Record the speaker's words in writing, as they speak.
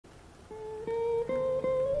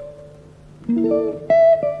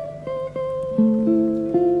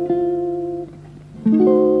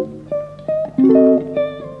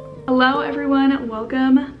Hello everyone,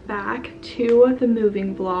 welcome back to the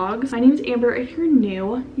moving vlogs. My name is Amber. If you're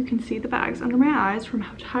new, you can see the bags under my eyes from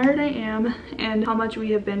how tired I am and how much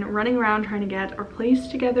we have been running around trying to get our place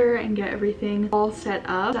together and get everything all set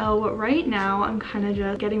up. So right now I'm kind of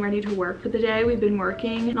just getting ready to work for the day. We've been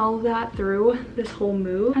working and all of that through this whole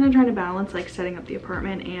move, kind of trying to balance like setting up the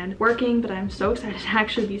apartment and working, but I'm so excited to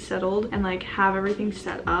actually be settled and like have everything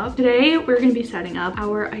set up. Today we're going to be setting up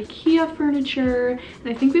our IKEA furniture, and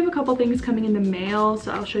I think we have a couple things coming in the mail,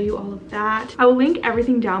 so I'll show you all of that. I will link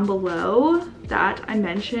everything down below that I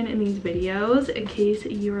mention in these videos in case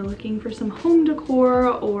you're looking for some home decor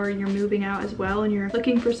or you're moving out as well and you're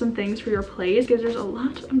looking for some things for your place, because there's a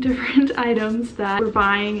lot of different items that we're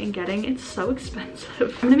buying and getting. It's so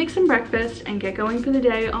expensive. I'm gonna make some breakfast and get going for the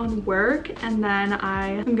day on work, and then I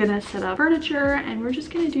am gonna set up furniture and we're just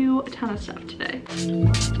gonna do a ton of stuff today.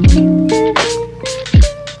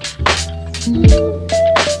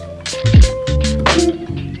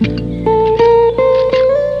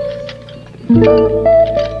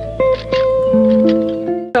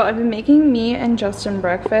 So I've been making me and Justin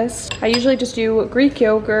breakfast. I usually just do Greek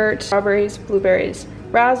yogurt, strawberries, blueberries,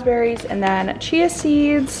 raspberries, and then chia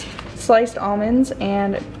seeds, sliced almonds,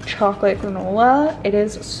 and chocolate granola. It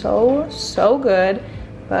is so good,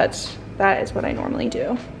 but that is what I normally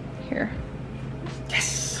do. Here.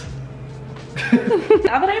 Yes!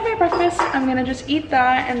 Now that I have my breakfast, I'm gonna just eat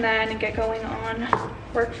that and then get going on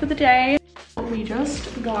work for the day. We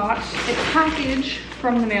just got a package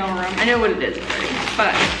from the mailroom. I know what it is already,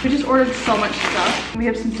 but we just ordered so much stuff. We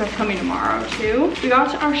have some stuff coming tomorrow too. We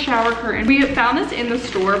got our shower curtain. We found this in the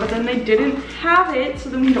store, but then they didn't have it, so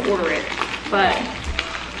then we had to order it. But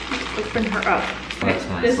let's bring her up. Okay,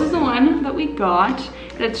 nice. This is the one that we got.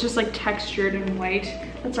 It's just like textured and white.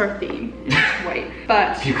 That's our theme. It's white,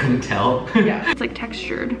 but you couldn't tell. Yeah, it's like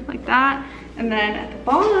textured like that. And then at the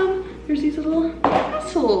bottom, there's these little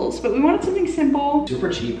tassels, but we wanted something simple. Super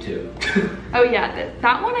cheap too. Oh yeah,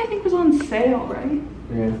 that one I think was on sale, right?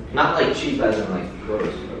 Yeah. Not like cheap as in like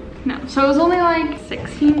gross. No, so it was only like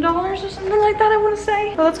 $16 or something like that, I want to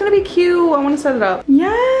say. Oh, that's gonna be cute. I want to set it up.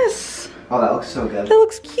 Yes! Oh, that looks so good. That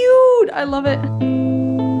looks cute. I love it.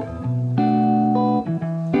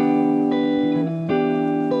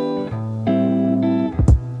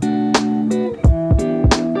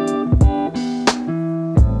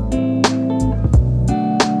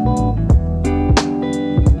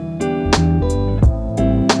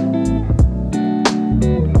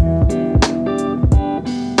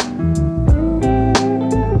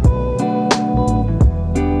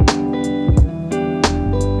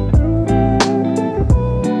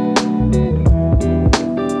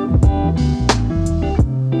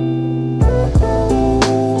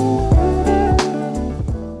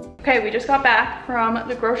 Okay, we just got back from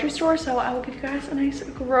the grocery store, so I will give you guys a nice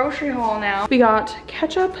grocery haul now. We got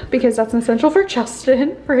ketchup because that's an essential for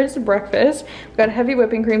Justin for his breakfast. We got heavy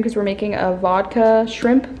whipping cream because we're making a vodka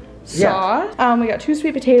shrimp sauce. Yeah. We got 2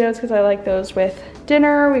 sweet potatoes because I like those with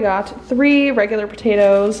dinner. We got 3 regular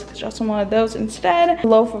potatoes because Justin wanted those instead. A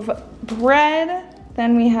loaf of bread.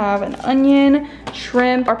 Then we have an onion,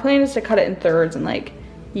 shrimp. Our plan is to cut it in thirds and like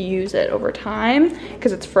use it over time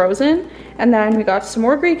because it's frozen. And then we got some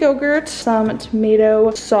more Greek yogurt, some tomato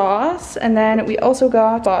sauce, and then we also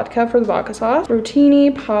got vodka for the vodka sauce, rotini,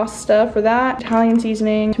 pasta for that, Italian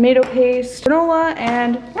seasoning, tomato paste, granola,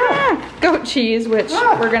 and goat cheese, which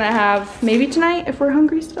we're gonna have maybe tonight if we're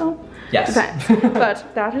hungry still. Yes. Depends.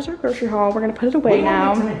 But that is our grocery haul. We're gonna put it away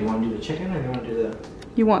now. Do you want to do the chicken or do you want to do the...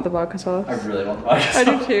 You want the vodka sauce? I really want the vodka sauce. I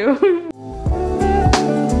do too.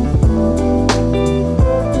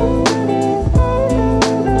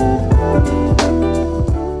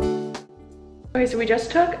 Okay, so we just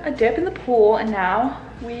took a dip in the pool and now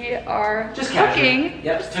we are just cooking.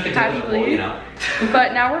 Yep, just took a dip in the pool, you know.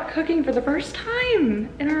 But now we're cooking for the first time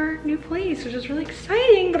in our new place, which is really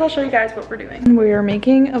exciting, but I'll show you guys what we're doing. We are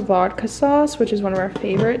making a vodka sauce, which is one of our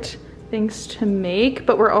favorite things to make,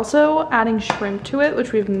 but we're also adding shrimp to it,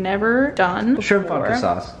 which we've never done before. Shrimp vodka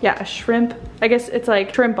sauce. Yeah, a shrimp. I guess it's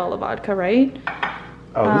like shrimp a la vodka, right?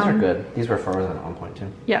 Oh, these are good. These were frozen at one point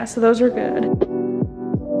too. Yeah, so those are good.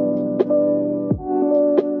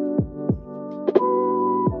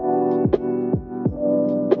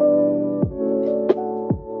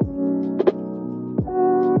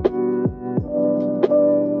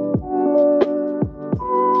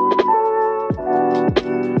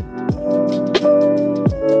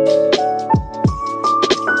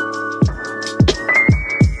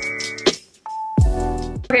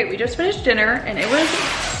 Okay, we just finished dinner and it was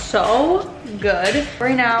so good.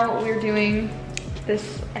 Right now we're doing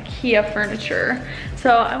this IKEA furniture. So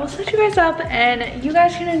I will set you guys up and you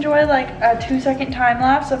guys can enjoy like a 2-second time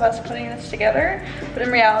lapse of us putting this together. But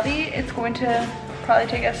in reality, it's going to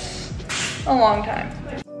probably take us a long time.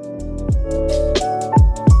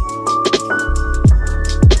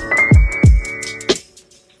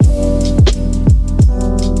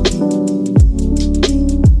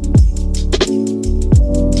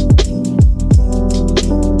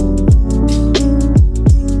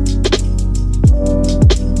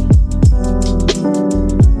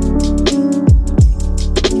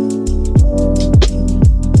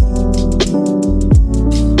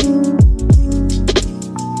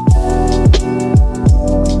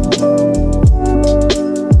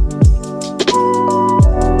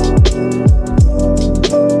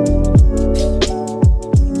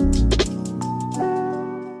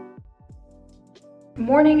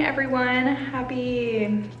 Morning everyone,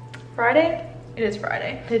 happy Friday. It is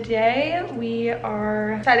Friday. Today we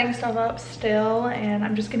are setting stuff up still and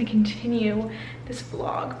I'm just gonna continue this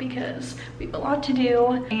vlog because we have a lot to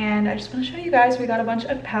do and I just want to show you guys we got a bunch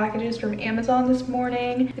of packages from Amazon this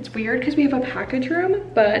morning. It's weird because we have a package room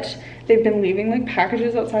but they've been leaving like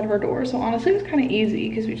packages outside of our door, so honestly it was kind of easy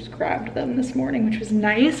because we just grabbed them this morning, which was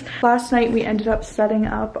nice. Last night we ended up setting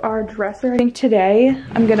up our dresser. I think today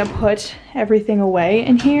I'm gonna put everything away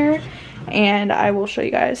in here and I will show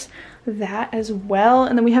you guys that as well.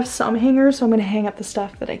 And then we have some hangers, so I'm gonna hang up the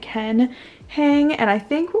stuff that I can hang. And I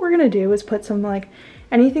think what we're gonna do is put some like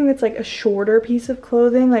anything that's like a shorter piece of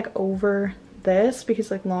clothing like over this,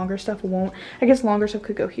 because like longer stuff won't. I guess longer stuff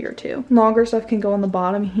could go here too. Longer stuff can go on the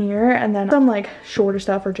bottom here, and then some like shorter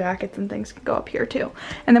stuff or jackets and things can go up here too.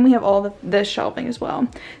 And then we have all this shelving as well.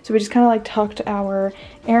 So we just kind of like tucked our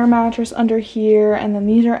air mattress under here, and then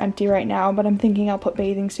these are empty right now, but I'm thinking I'll put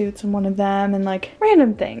bathing suits in one of them and like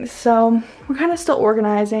random things. So we're kind of still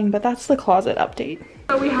organizing, but that's the closet update.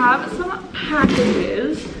 So we have some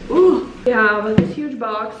packages. Ooh, we have this huge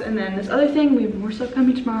box and then this other thing. We have more stuff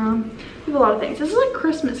coming tomorrow. We have a lot of things. This is like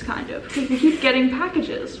Christmas kind of, because we keep getting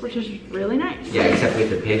packages, which is really nice. Yeah, except we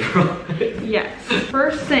have to pay for it. Yes.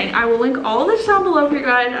 First thing, I will link all of this down below for you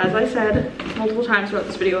guys, as I said multiple times throughout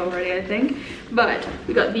this video already, I think. But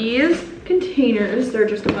we got these containers. They're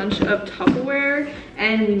just a bunch of Tupperware,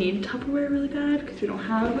 and we need Tupperware really bad because we don't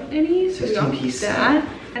have any. So we got that.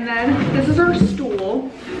 And then this is our stool,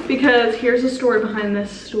 because here's the story behind this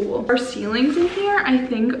stool. Our ceilings in here, I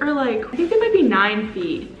think are like, I think they might be 9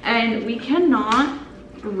 feet, and we cannot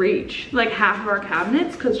reach like half of our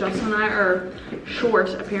cabinets because Justin and I are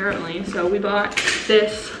short apparently. So we bought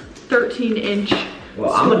this 13-inch.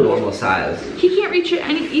 Well, I'm a normal size. He can't reach it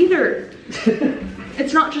either.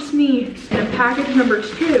 It's not just me. And then package number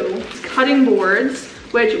 2 is cutting boards,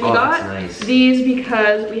 which we got these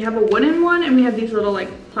because we have a wooden one and we have these little like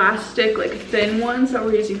plastic, like thin ones that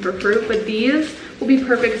we're using for fruit. But these will be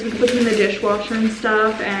perfect because we can put them in the dishwasher and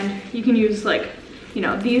stuff, and you can use like, you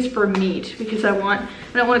know, these for meat, because I don't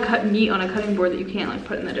want to cut meat on a cutting board that you can't like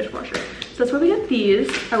put in the dishwasher. So that's why we got these.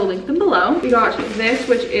 I will link them below. We got this,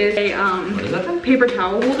 which is a what is that? Paper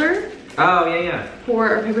towel holder. Oh, yeah, yeah.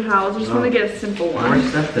 For our paper towels. I just want to get a simple one. More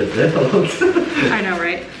stuff to build. I know,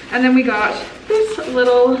 right? And then we got this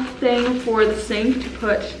little thing for the sink to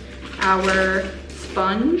put our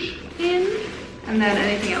sponge in, and then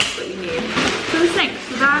anything else that we need for the sink.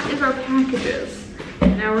 So that is our packages.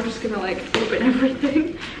 And now we're just gonna like open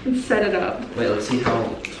everything and set it up. Wait, let's see how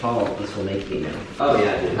tall this will make me now. Oh,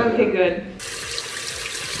 yeah. Okay, good.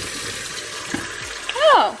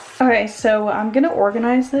 Oh. Okay, so I'm gonna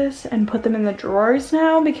organize this and put them in the drawers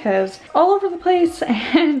now because all over the place,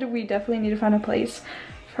 and we definitely need to find a place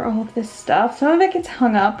for all of this stuff. Some of it gets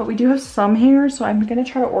hung up, but we do have some here, so I'm gonna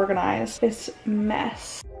try to organize this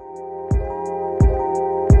mess.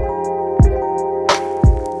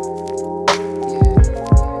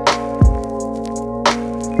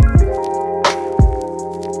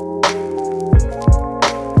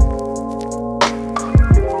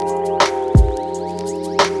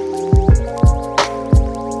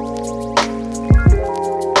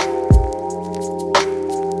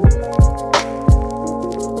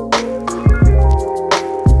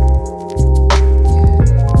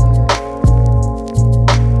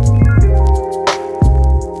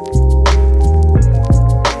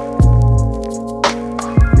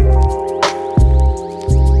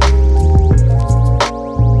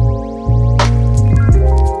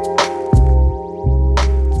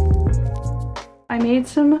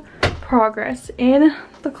 progress in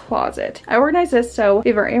the closet. I organized this, so we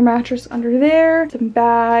have our air mattress under there, some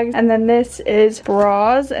bags, and then this is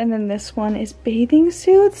bras, and then this one is bathing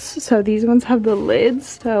suits. So these ones have the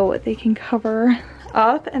lids so they can cover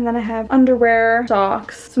up, and then I have underwear,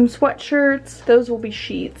 socks, some sweatshirts, those will be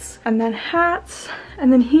sheets, and then hats,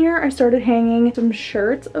 and then here I started hanging some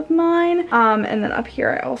shirts of mine, and then up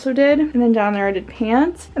here I also did, and then down there I did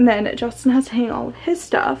pants, and then Justin has to hang all of his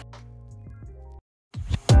stuff.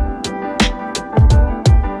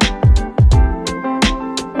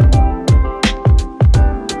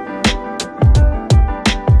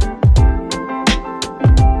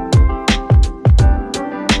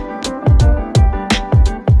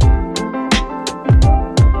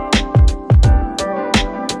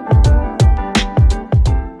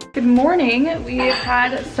 We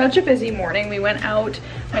had such a busy morning. We went out,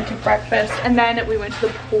 went to breakfast, and then we went to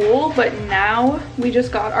the pool, but now we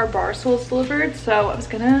just got our bar stools delivered, so I was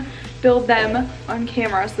gonna build them on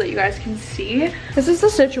camera so that you guys can see. This is the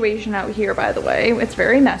situation out here, by the way. It's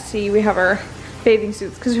very messy. We have our bathing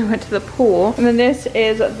suits because we went to the pool, and then this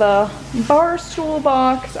is the bar stool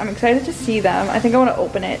box. I'm excited to see them. I think I want to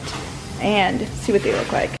open it and see what they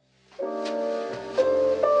look like.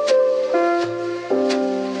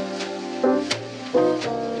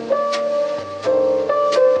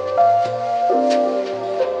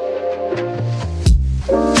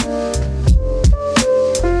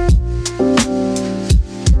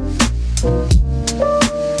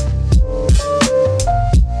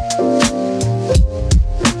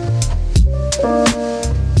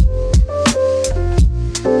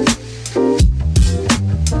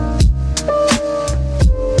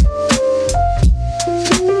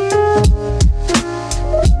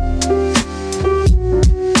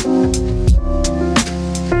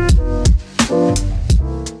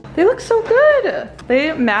 They look so good.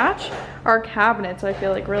 They match our cabinets, I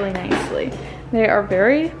feel like, really nicely. They are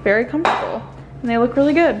very, very comfortable, and they look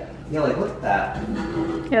really good. Yeah, like, look at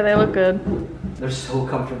that. Yeah, they look good. They're so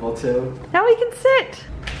comfortable too. Now we can sit.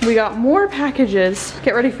 We got more packages.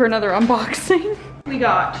 Get ready for another unboxing. We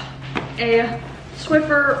got a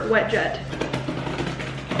Swiffer wet jet.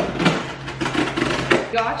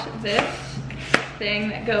 We got this thing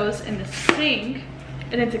that goes in the sink,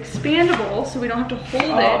 and it's expandable, so we don't have to hold it.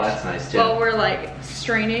 Oh, that's nice too. While we're like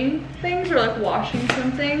straining things or like washing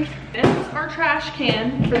something. This is our trash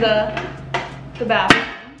can for the bathroom.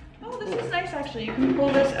 Oh, this is nice actually. You can pull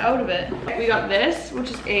this out of it. We got this,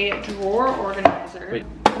 which is a drawer organizer. Wait.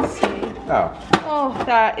 Let's see. Oh. Oh,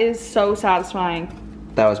 that is so satisfying.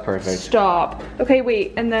 That was perfect. Stop. Okay,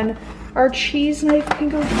 wait, and then our cheese knife can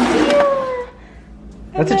go here.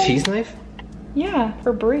 That's a cheese knife? Yeah,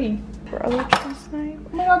 for Brie. For other cheese knife.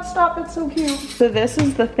 Oh my god, stop, that's so cute. So this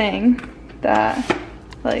is the thing that,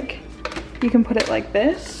 like, you can put it like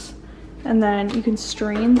this, and then you can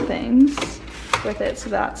strain things with it, so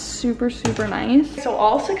that's super, super nice. So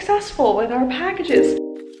all successful with our packages.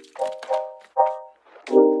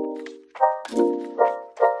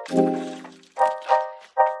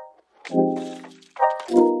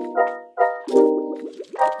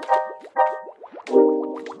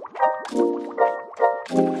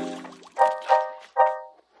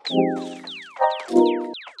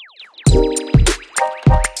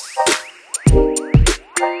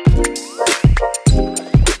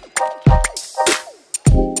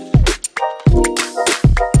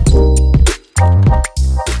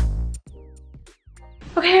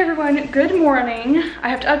 Okay everyone, good morning. I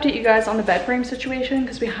have to update you guys on the bed frame situation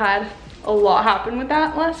because we had a lot happen with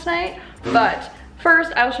that last night. But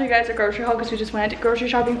first, I'll show you guys a grocery haul because we just went grocery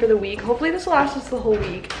shopping for the week. Hopefully this will last us the whole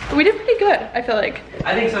week. But we did pretty good, I feel like.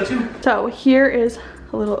 I think so too. So here is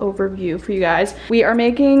a little overview for you guys. We are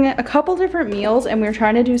making a couple different meals and we're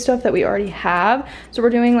trying to do stuff that we already have. So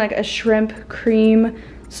we're doing like a shrimp cream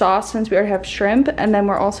sauce since we already have shrimp, and then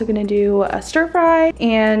we're also gonna do a stir fry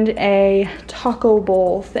and a taco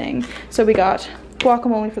bowl thing. So we got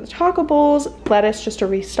guacamole for the taco bowls, lettuce just to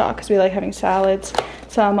restock because we like having salads,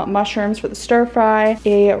 some mushrooms for the stir fry,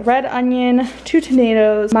 a red onion, 2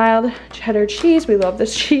 tomatoes, mild cheddar cheese, we love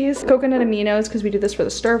this cheese, coconut aminos because we do this for the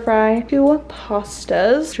stir fry, 2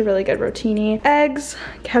 pastas, which are really good, rotini, eggs,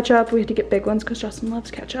 ketchup, we had to get big ones because Justin loves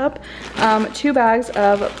ketchup, 2 bags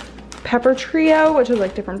of pepper trio, which is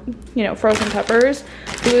like different, you know, frozen peppers,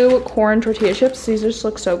 blue corn tortilla chips. These just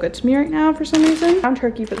look so good to me right now for some reason. Ground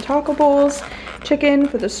turkey for the taco bowls, chicken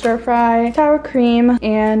for the stir fry, sour cream,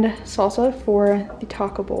 and salsa for the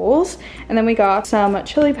taco bowls. And then we got some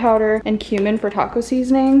chili powder and cumin for taco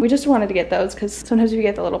seasoning. We just wanted to get those because sometimes if you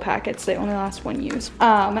get the little packets, they only last one use.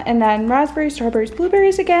 And then raspberries, strawberries,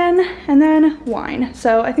 blueberries again, and then wine.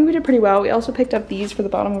 So I think we did pretty well. We also picked up these for the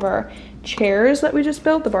bottom of our chairs that we just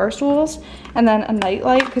built, the bar stools, and then a night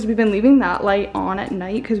light because we've been leaving that light on at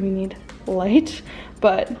night because we need light,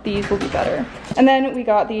 but these will be better. And then we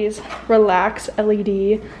got these relax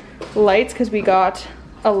LED lights because we got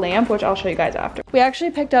a lamp, which I'll show you guys after. We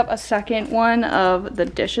actually picked up a second one of the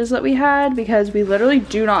dishes that we had because we literally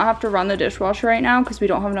do not have to run the dishwasher right now because we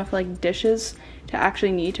don't have enough like dishes to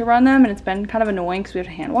actually need to run them, and it's been kind of annoying because we have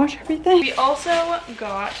to hand wash everything. We also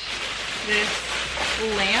got this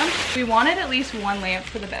lamp. We wanted at least one lamp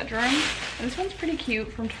for the bedroom, and this one's pretty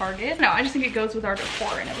cute from Target. No, I just think it goes with our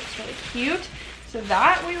decor and it looks really cute. So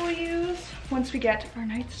that we will use once we get our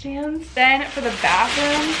nightstands. Then for the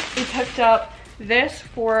bathroom, we picked up this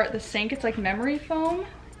for the sink. It's like memory foam,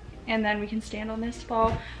 and then we can stand on this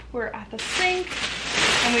while we're at the sink.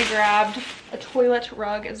 And we grabbed a toilet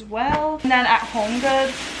rug as well. And then at Home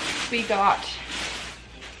Goods, we got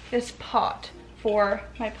this pot for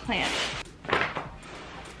my plant.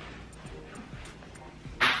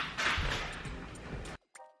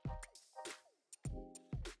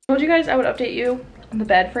 I told you guys I would update you on the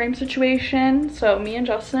bed frame situation. So me and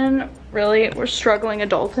Justin really were struggling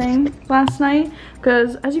adulting last night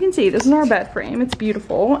because, as you can see, this is our bed frame. It's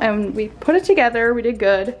beautiful and we put it together. We did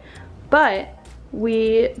good, but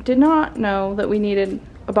we did not know that we needed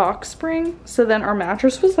a box spring. So then our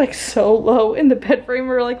mattress was like so low in the bed frame. We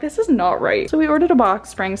were like, this is not right. So we ordered a box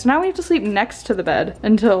spring. So now we have to sleep next to the bed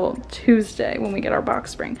until Tuesday when we get our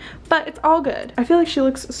box spring. But it's all good. I feel like she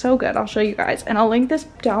looks so good. I'll show you guys and I'll link this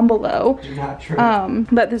down below. Not true.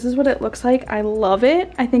 But this is what it looks like. I love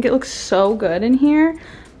it. I think it looks so good in here.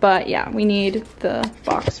 But yeah, we need the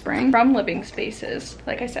box spring from Living Spaces.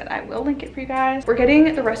 Like I said, I will link it for you guys. We're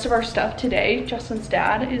getting the rest of our stuff today. Justin's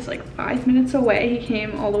dad is like 5 minutes away. He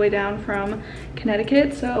came all the way down from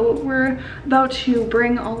Connecticut. So we're about to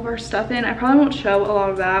bring all of our stuff in. I probably won't show a lot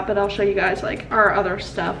of that, but I'll show you guys like our other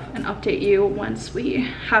stuff and update you once we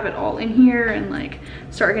have it all in here and like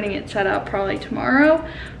start getting it set up probably tomorrow.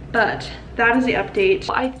 But that is the update.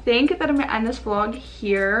 I think that I'm gonna end this vlog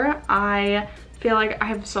here. I feel like I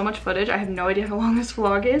have so much footage. I have no idea how long this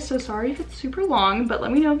vlog is, so sorry if it's super long, but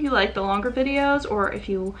let me know if you like the longer videos or if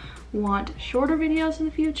you want shorter videos in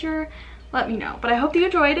the future. Let me know. But I hope you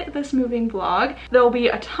enjoyed this moving vlog. There will be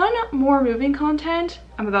a ton more moving content.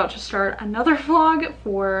 I'm about to start another vlog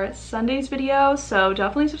for Sunday's video, so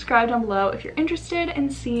definitely subscribe down below if you're interested in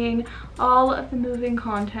seeing all of the moving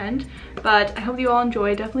content. But I hope you all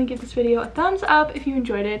enjoyed. Definitely give this video a thumbs up if you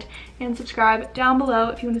enjoyed it, and subscribe down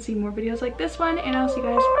below if you want to see more videos like this one, and I'll see you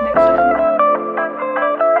guys next time.